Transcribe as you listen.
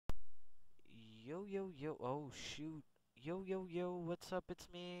Yo, yo, yo, oh shoot. Yo, yo, yo, what's up? It's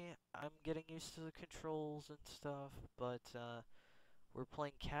me. I'm getting used to the controls and stuff, but we're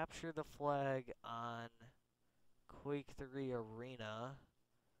playing Capture the Flag on Quake 3 Arena.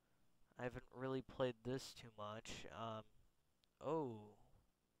 I haven't really played this too much. Oh.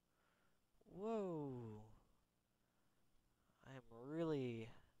 Whoa. I am really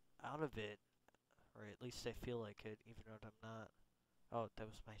out of it, or at least I feel like it, even though I'm not. Oh, that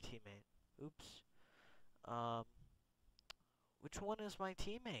was my teammate. Oops. Um, which one is my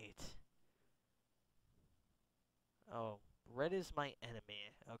teammate? Oh, red is my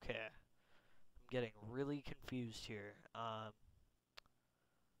enemy. Okay. I'm getting really confused here.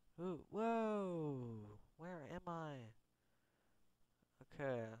 Ooh, whoa! Where am I?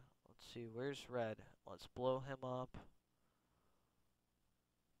 Okay, let's see, where's red? Let's blow him up.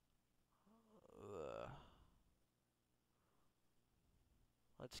 Ugh.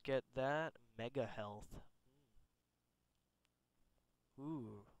 Let's get that mega health.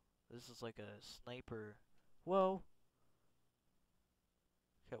 Ooh, this is like a sniper. Whoa!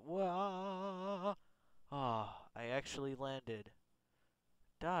 Okay, whoa! Ah, I actually landed.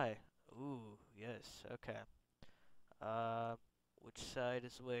 Die. Ooh, yes, okay. Uh, which side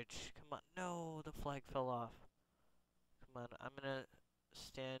is which? Come on. No, the flag fell off. Come on, I'm gonna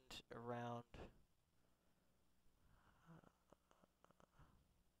stand around.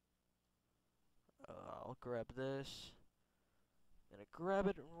 I'll grab this. I'm gonna grab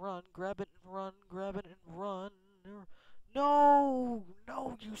it and run, grab it and run, grab it and run. No!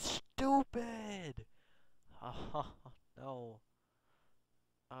 No, you stupid! Oh, no.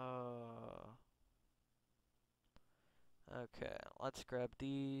 Uh, okay, let's grab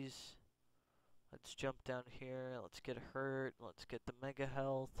these. Let's jump down here. Let's get hurt. Let's get the mega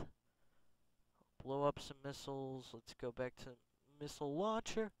health. Blow up some missiles. Let's go back to missile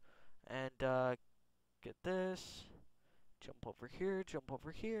launcher. And, get this. Jump over here. Jump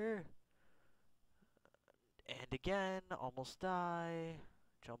over here. And again. Almost die.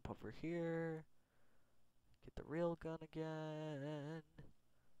 Jump over here. Get the rail gun again.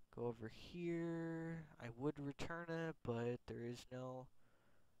 Go over here. I would return it, but there is no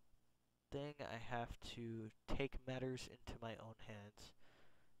thing. I have to take matters into my own hands.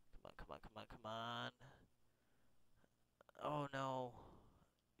 Come on, come on, come on, come on. Oh no.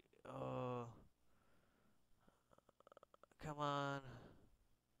 Oh. Come on.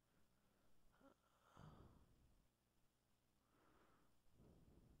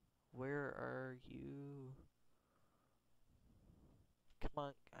 Where are you? Come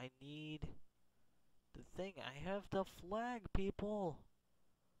on, I need the thing. I have the flag, people.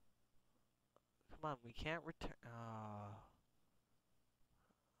 Come on, we can't return.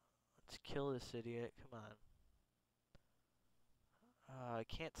 Let's kill this idiot. Come on. I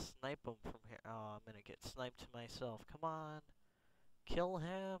can't snipe him from here. Oh, I'm gonna get sniped myself. Come on. Kill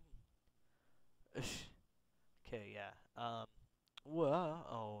him. Okay, yeah. Whoa.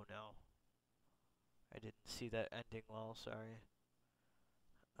 Oh, no. I didn't see that ending well, sorry.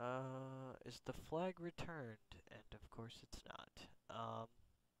 Is the flag returned? And of course it's not. I'm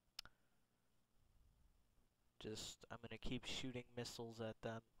gonna keep shooting missiles at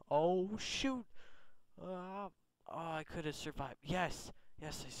them. Oh, shoot! Oh, I could have survived. Yes!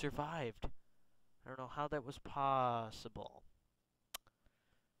 Yes, I survived. I don't know how that was possible.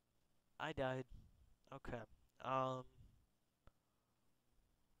 I died. Okay.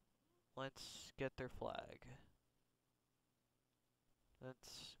 Let's get their flag.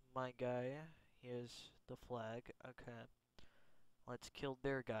 That's my guy. Here's the flag. Okay. Let's kill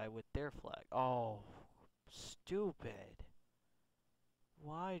their guy with their flag. Oh, stupid.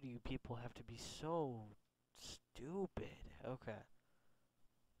 Why do you people have to be so stupid? Okay.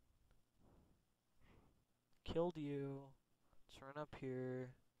 Killed you. Let's run up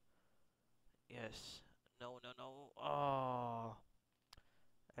here. Yes. No, no, no. Oh.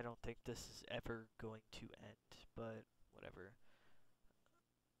 I don't think this is ever going to end, but whatever.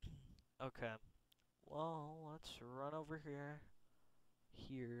 Okay. Well, let's run over here.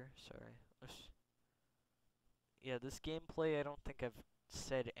 Sorry. Yeah, this gameplay, I don't think I've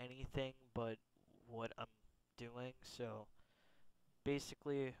said anything but what I'm doing, so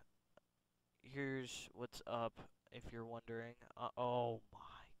basically, here's what's up, if you're wondering. Oh my.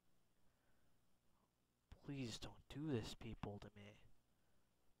 Please don't do this, people, to me.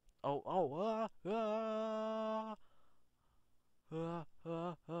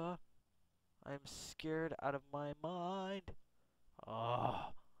 I'm scared out of my mind.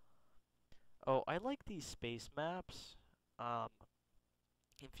 Ah. Oh, I like these space maps.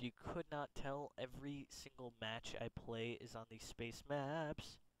 If you could not tell, every single match I play is on these space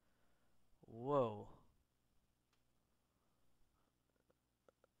maps. Whoa.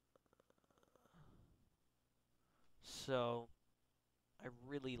 So I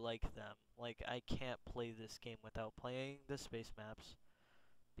really like them. Like, I can't play this game without playing the space maps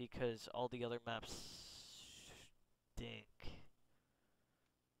because all the other maps stink.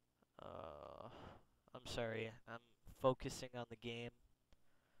 Uh, I'm sorry. I'm focusing on the game.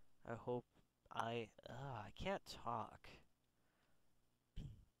 I hope I can't talk.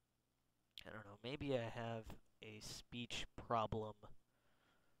 I don't know. Maybe I have a speech problem.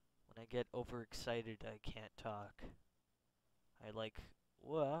 When I get overexcited, I can't talk. I like,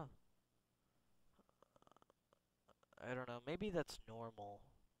 well, I don't know. Maybe that's normal.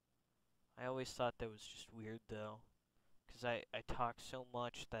 I always thought that was just weird though. Because I talk so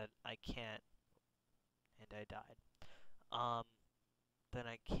much that I can't, and I died. Um, then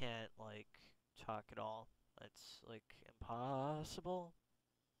I can't, like, talk at all. It's, like, impossible.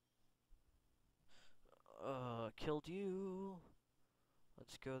 Killed you.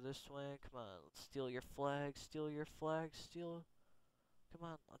 Let's go this way. Come on, let's steal your flag, steal your flag, steal. Come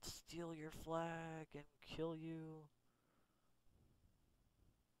on, let's steal your flag and kill you.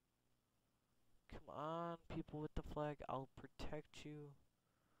 Come on, people with the flag, I'll protect you.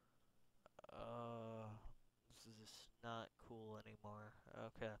 This is not cool anymore.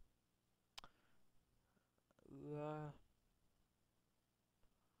 Okay.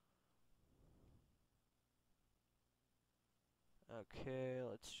 Okay,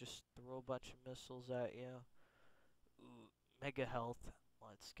 let's just throw a bunch of missiles at you. Ooh, mega health.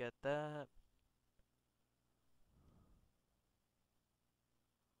 Let's get that.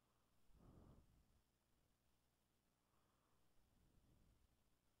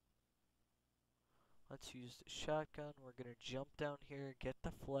 Let's use the shotgun. We're gonna jump down here, get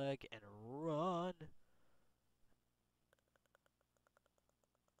the flag, and run.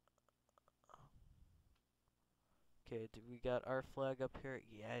 Okay, we got our flag up here?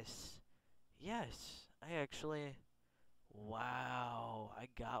 Yes. Yes. I actually... Wow, I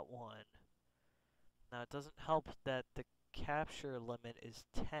got one. Now, it doesn't help that the capture limit is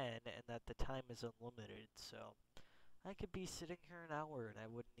 10 and that the time is unlimited, so I could be sitting here an hour and I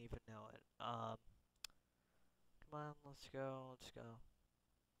wouldn't even know it. Come on, let's go, let's go.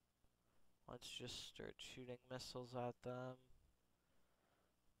 Let's just start shooting missiles at them.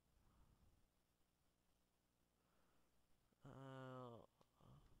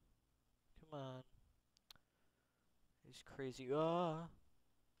 Come on. He's crazy. We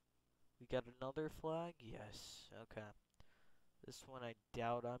got another flag? Yes, okay. This one I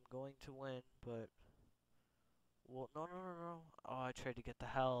doubt I'm going to win, but... Well, no, no, no, no. Oh, I tried to get the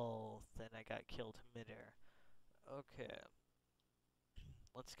health, and I got killed midair. Okay.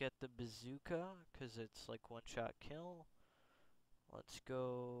 Let's get the bazooka, because it's like one-shot kill. Let's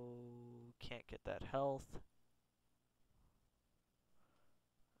go... Can't get that health.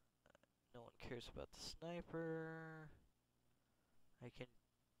 No one cares about the sniper. I can...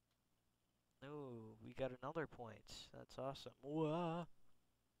 Oh, we got another point. That's awesome. Whoa.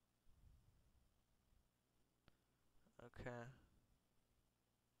 Okay.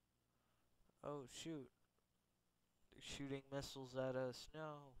 Oh, shoot. They're shooting missiles at us.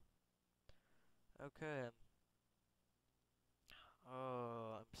 No. Okay.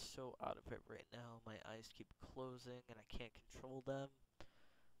 Oh, I'm so out of it right now. My eyes keep closing and I can't control them.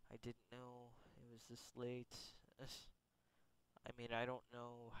 I didn't know it was this late. I mean, I don't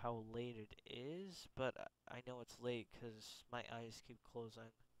know how late it is, but I know it's late because my eyes keep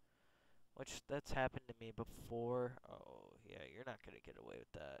closing. Which, that's happened to me before. Oh, yeah, you're not gonna get away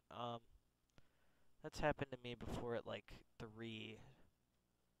with that. That's happened to me before at like 3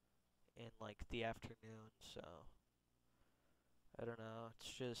 in like the afternoon, so I don't know. It's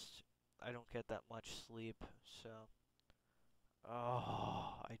just I don't get that much sleep, so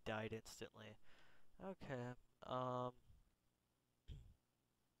oh, I died instantly. Okay. Um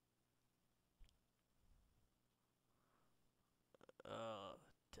uh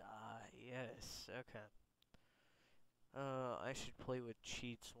Die. Yes. Okay. I should play with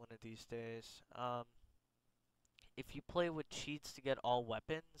cheats one of these days. If you play with cheats to get all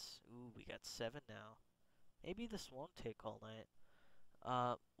weapons, ooh, we got 7 now. Maybe this won't take all night.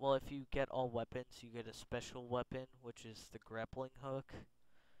 Well, if you get all weapons, you get a special weapon, which is the grappling hook.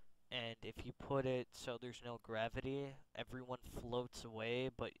 And if you put it so there's no gravity, everyone floats away,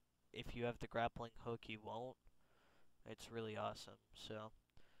 but if you have the grappling hook, you won't. It's really awesome, so...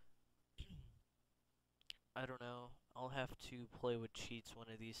 I don't know. I'll have to play with cheats one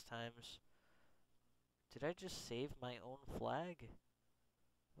of these times. Did I just save my own flag?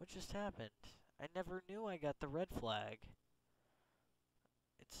 What just happened? I never knew I got the red flag.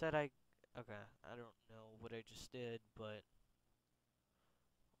 It said I... Okay, I don't know what I just did, but...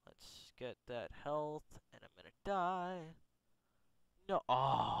 Let's get that health, and I'm gonna die. No,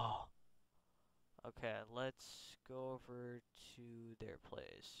 oh! Okay, let's go over to their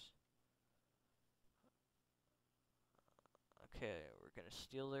place. Okay, we're gonna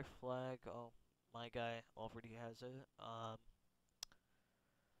steal their flag. Oh, my guy already has it.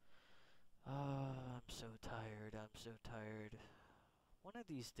 I'm so tired. I'm so tired. One of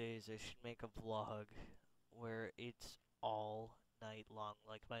these days I should make a vlog where it's all night long,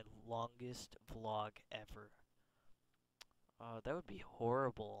 like my longest vlog ever. That would be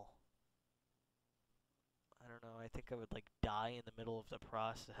horrible. I don't know, I think I would like die in the middle of the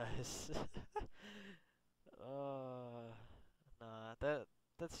process. uh, nah,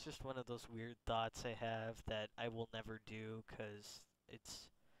 that's just one of those weird thoughts I have that I will never do because it's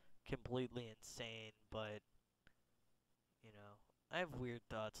completely insane, but you know, I have weird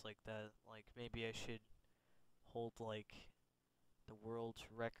thoughts like that. Like maybe I should hold like the world's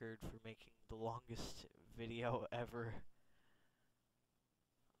record for making the longest video ever.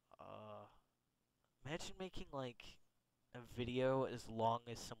 Uh, Imagine making like a video as long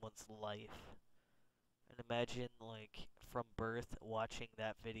as someone's life. And imagine like from birth watching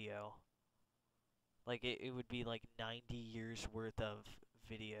that video. Like it would be like 90 years worth of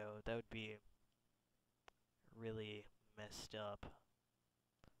video. That would be really messed up.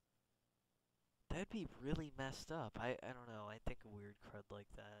 That'd be really messed up. I don't know. I think a weird crud like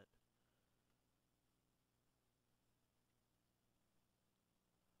that.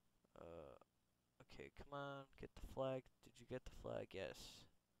 Uh, okay, come on, get the flag. Did you get the flag? Yes.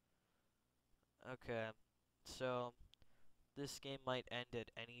 Okay, so this game might end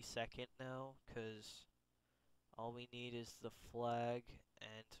at any second now, because all we need is the flag,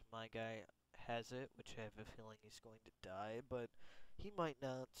 and my guy has it, which I have a feeling he's going to die, but he might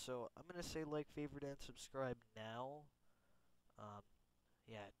not, so I'm gonna say like, favorite, and subscribe now. Um,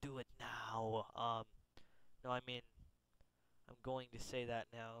 yeah, do it now. No, I mean, I'm going to say that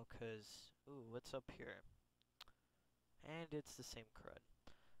now, because, ooh, what's up here? And it's the same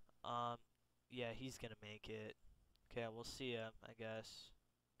crud. Um, yeah, he's gonna make it. Okay, we'll see ya, I guess.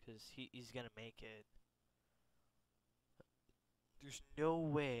 Because he's gonna make it. There's no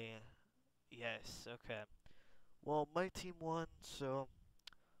way. Yes, okay. Well, my team won, so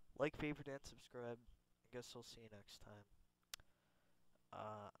like, favorite, and subscribe. I guess I'll see you next time.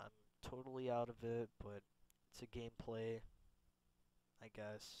 I'm totally out of it, but it's a gameplay, I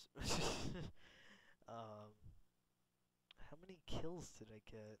guess. um, how many kills did I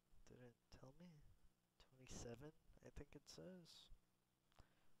get? Did it tell me? 27, I think it says.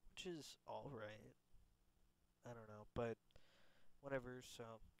 Which is alright. I don't know, but whatever, so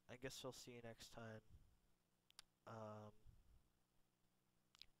I guess I'll see you next time. Um,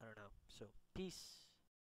 I don't know, so peace.